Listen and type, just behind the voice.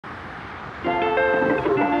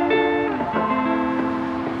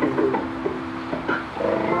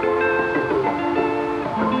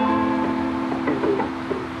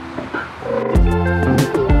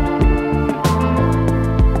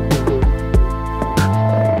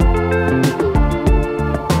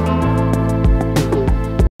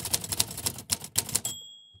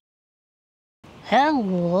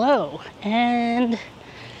Hello, and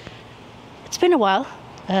it's been a while.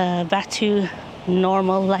 Back to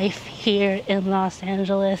normal life here in Los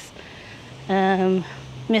Angeles.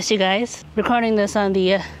 Miss you guys. Recording this on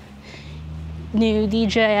the new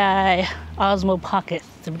DJI Osmo Pocket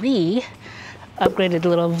 3. Upgraded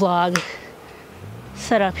little vlog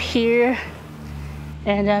setup here,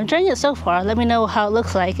 and I'm enjoying it so far. Let me know how it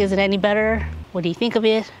looks like. Is it any better? What do you think of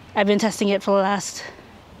it? I've been testing it for the last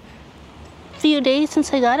few days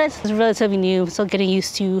since I got it. It's relatively new, still getting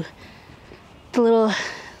used to the little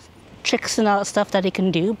tricks and all that stuff that it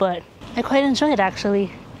can do, but I quite enjoy it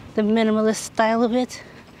actually. The minimalist style of it,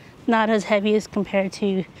 not as heavy as compared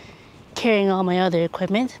to carrying all my other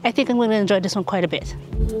equipment. I think I'm going to enjoy this one quite a bit.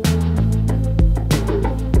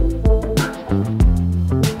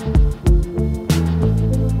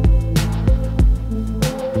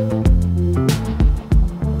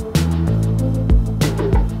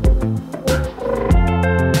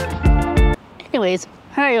 Anyways,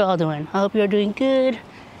 how are you all doing? I hope you're doing good.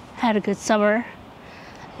 Had a good summer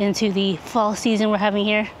into the fall season we're having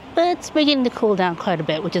here, but it's beginning to cool down quite a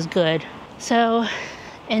bit, which is good. So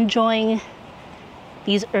enjoying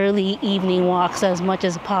these early evening walks as much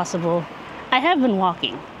as possible. I have been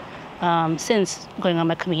walking since going on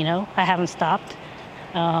my Camino. I haven't stopped.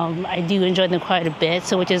 I do enjoy them quite a bit,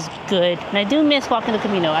 so which is good. And I do miss walking the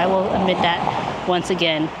Camino. I will admit that once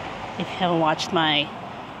again, if you haven't watched my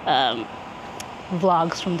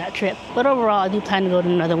vlogs from that trip. But overall, I do plan to go to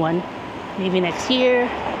another one, maybe next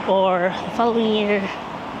year or the following year.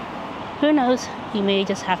 Who knows? You may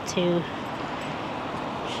just have to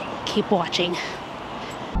keep watching.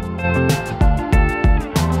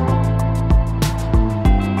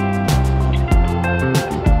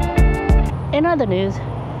 In other news,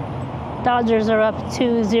 Dodgers are up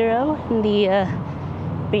 2-0 in the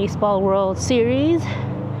Baseball World Series.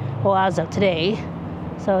 Well, as of today.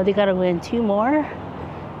 So they gotta win 2 more.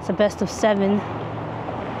 It's a best of 7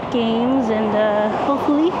 games, and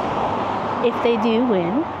hopefully, if they do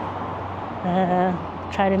win,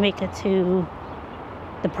 try to make it to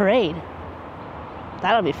the parade.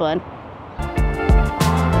 That'll be fun.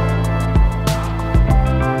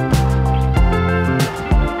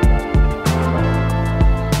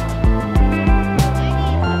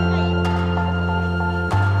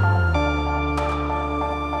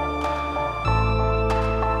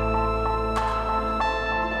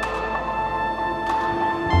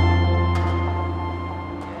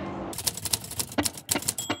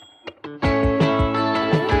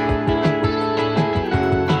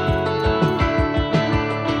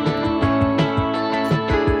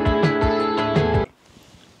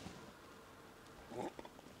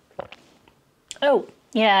 Oh,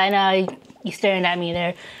 yeah, I know you're staring at me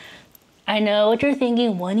there. I know what you're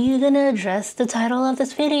thinking. When are you gonna address the title of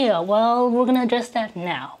this video? Well, we're gonna address that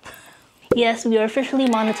now. Yes, we are officially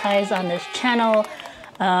monetized on this channel.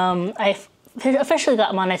 I officially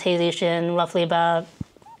got monetization roughly about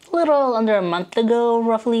a little under a month ago,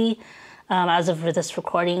 roughly, as of this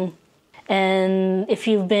recording. And if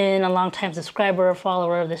you've been a long-time subscriber or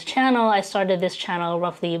follower of this channel, I started this channel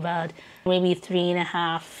roughly about maybe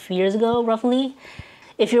 3.5 years ago, roughly.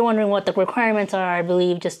 If you're wondering what the requirements are, I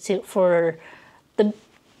believe for the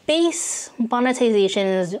base monetization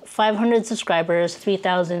is 500 subscribers,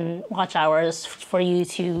 3,000 watch hours for you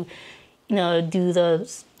to, do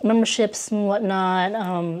the memberships and whatnot,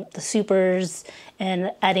 the supers,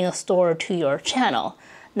 and adding a store to your channel.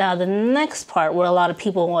 Now, the next part where a lot of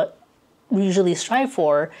people usually strive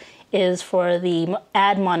for is for the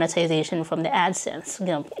ad monetization from the AdSense,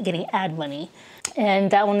 getting ad money. And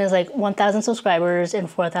that one is like 1,000 subscribers and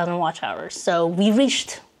 4,000 watch hours. So we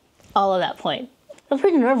reached all of that point. It was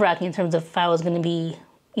pretty nerve-wracking in terms of if I was gonna be,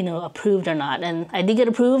 approved or not. And I did get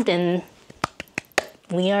approved, and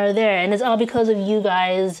we are there. And it's all because of you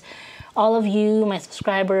guys, all of you, my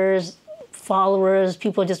subscribers, followers,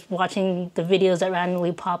 people just watching the videos that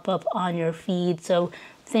randomly pop up on your feed. So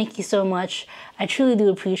thank you so much. I truly do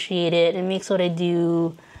appreciate it. It makes what I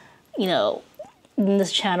do, in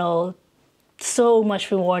this channel so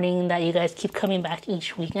much rewarding that you guys keep coming back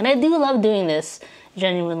each week. And I do love doing this,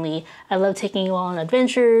 genuinely. I love taking you all on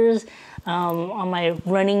adventures, on my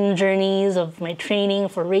running journeys of my training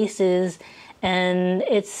for races. And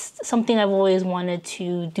it's something I've always wanted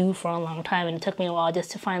to do for a long time. And it took me a while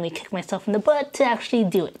just to finally kick myself in the butt to actually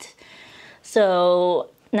do it.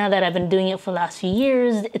 So now that I've been doing it for the last few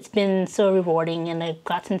years, it's been so rewarding, and I've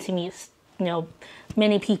gotten to meet,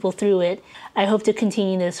 many people through it. I hope to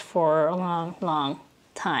continue this for a long, long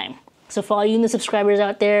time. So for all you new subscribers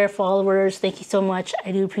out there, followers, thank you so much.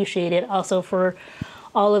 I do appreciate it. Also for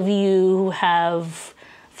all of you who have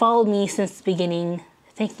followed me since the beginning,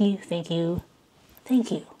 Thank you, thank you,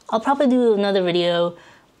 thank you. I'll probably do another video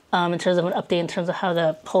in terms of an update in terms of how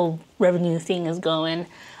the whole revenue thing is going.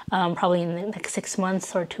 Probably in the next 6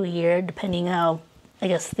 months or to a year, depending how, I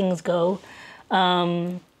guess, things go.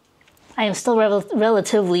 I am still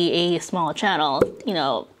relatively a small channel, you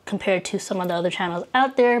know, compared to some of the other channels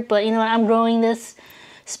out there. But you know, I'm growing this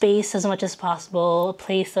space as much as possible, a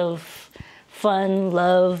place of fun,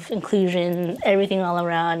 love, inclusion, everything all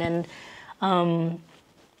around. And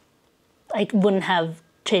I wouldn't have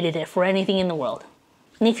traded it for anything in the world.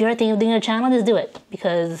 And if you're thinking of doing a channel, just do it,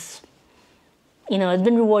 because, you know, it's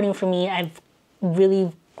been rewarding for me. I've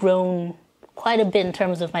really grown quite a bit in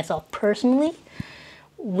terms of myself personally,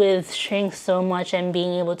 with sharing so much and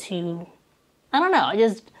being able to, I don't know,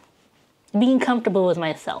 just being comfortable with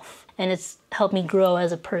myself. And it's helped me grow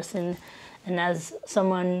as a person and as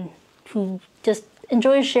someone who just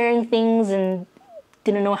enjoys sharing things and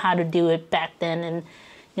didn't know how to do it back then. And,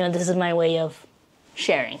 you know, this is my way of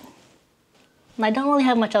sharing. And I don't really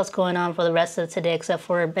have much else going on for the rest of today except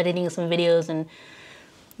for editing some videos and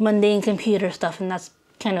mundane computer stuff, and that's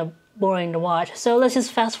kind of boring to watch. So let's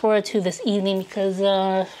just fast forward to this evening, because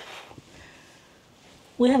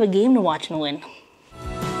we have a game to watch and win.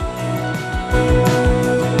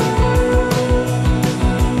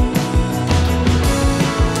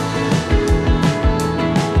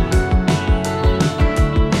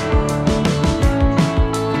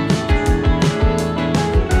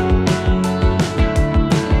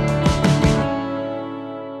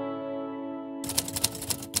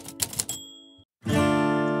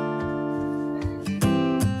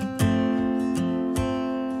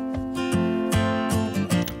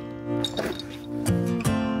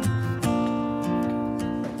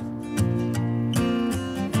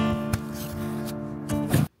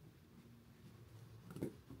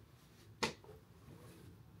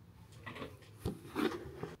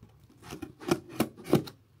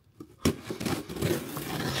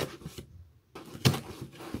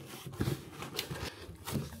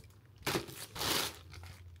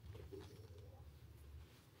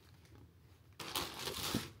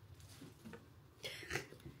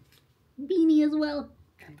 Beanie as well.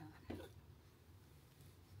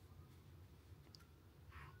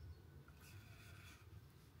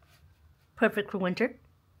 Perfect for winter.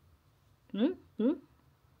 There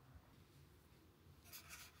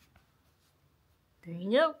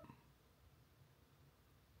you go.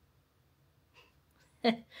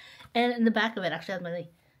 And in the back of it actually has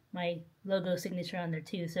my logo signature on there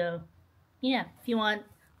too. So yeah, if you want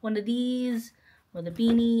one of these, or the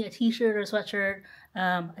beanie, a t-shirt, or a sweatshirt,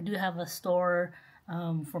 I do have a store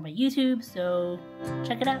for my YouTube, so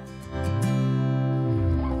check it out.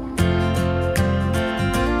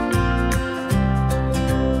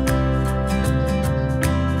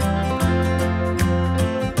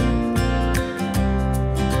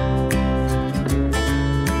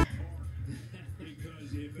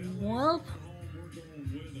 Well,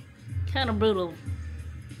 kind of brutal,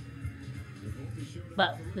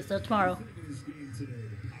 but we'll start tomorrow.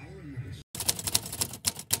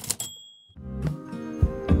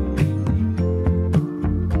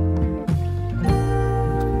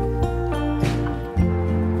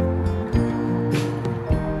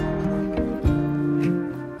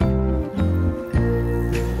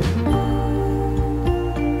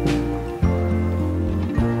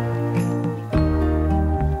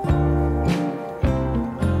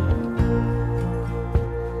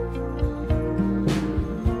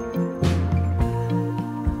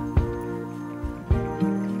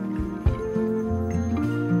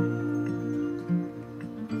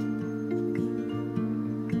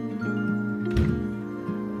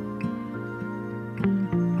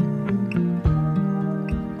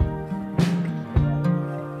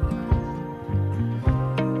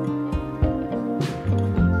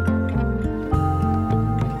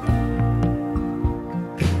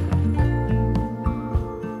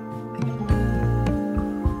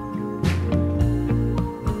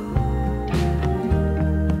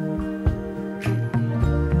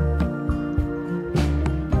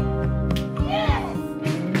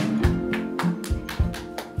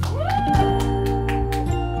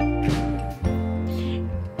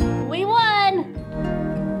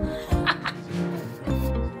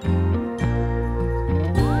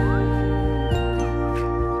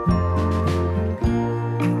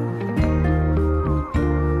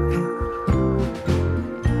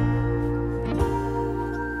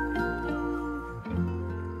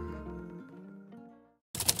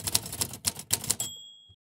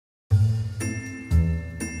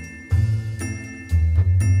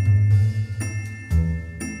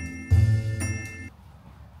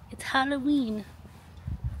 Halloween.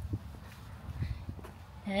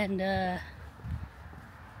 and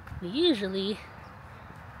we usually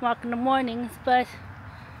walk in the mornings, but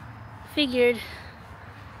figured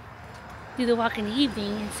do the walk in the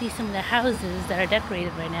evening and see some of the houses that are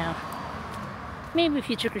decorated right now. Maybe a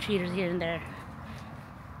few trick-or-treaters here and there.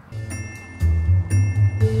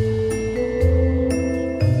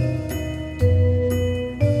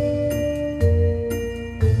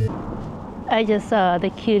 I just saw the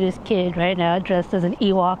cutest kid right now dressed as an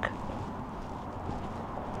Ewok.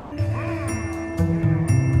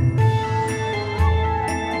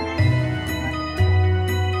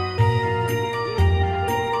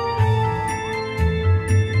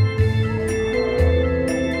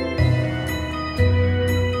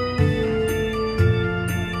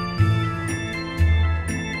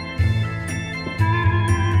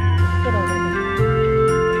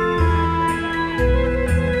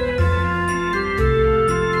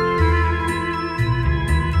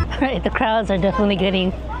 Right, the crowds are definitely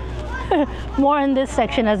getting more in this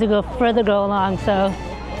section as we go along, so.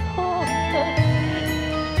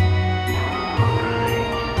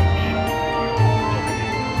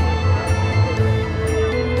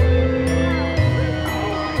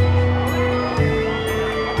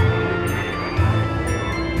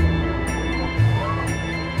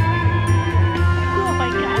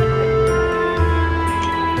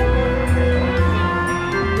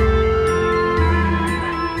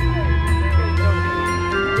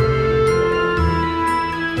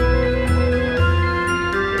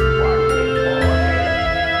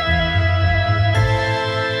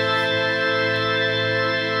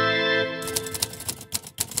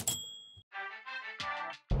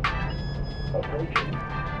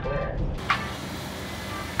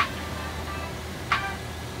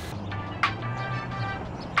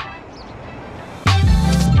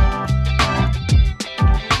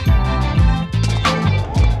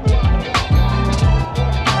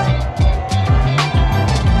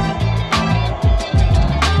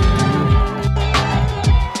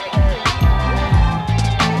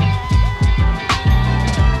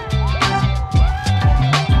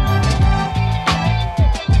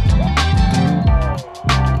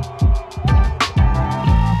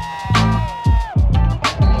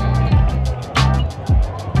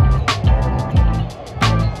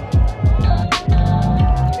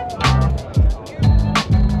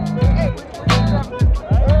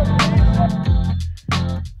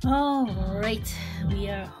 Alright, we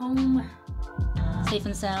are home, safe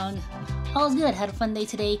and sound. All's good, had a fun day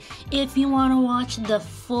today. If you want to watch the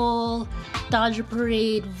full Dodger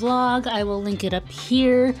Parade vlog, I will link it up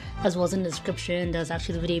here, as well as in the description. That's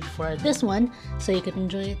actually the video before this one, so you can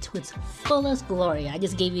enjoy it to its fullest glory. I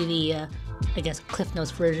just gave you the, I guess, Cliff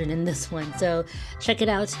Notes version in this one, so check it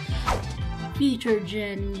out. Future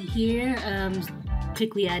Jen here,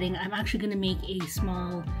 quickly adding, I'm actually going to make a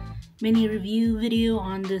small mini review video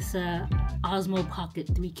on this Osmo Pocket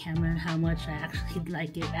 3 camera and how much I actually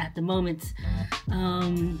like it at the moment.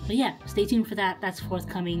 But yeah, stay tuned for that. That's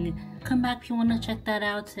forthcoming. Come back if you want to check that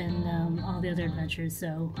out and all the other adventures.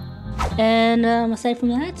 So, and aside from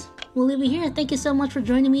that, we'll leave it here. Thank you so much for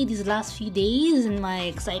joining me these last few days and my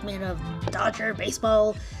excitement of Dodger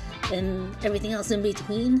baseball and everything else in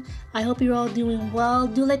between. I hope you're all doing well.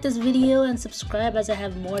 Do like this video and subscribe, as I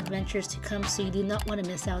have more adventures to come, so you do not want to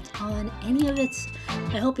miss out on any of it.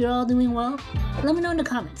 I hope you're all doing well. Let me know in the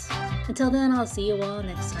comments. Until then, I'll see you all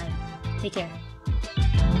next time. Take care.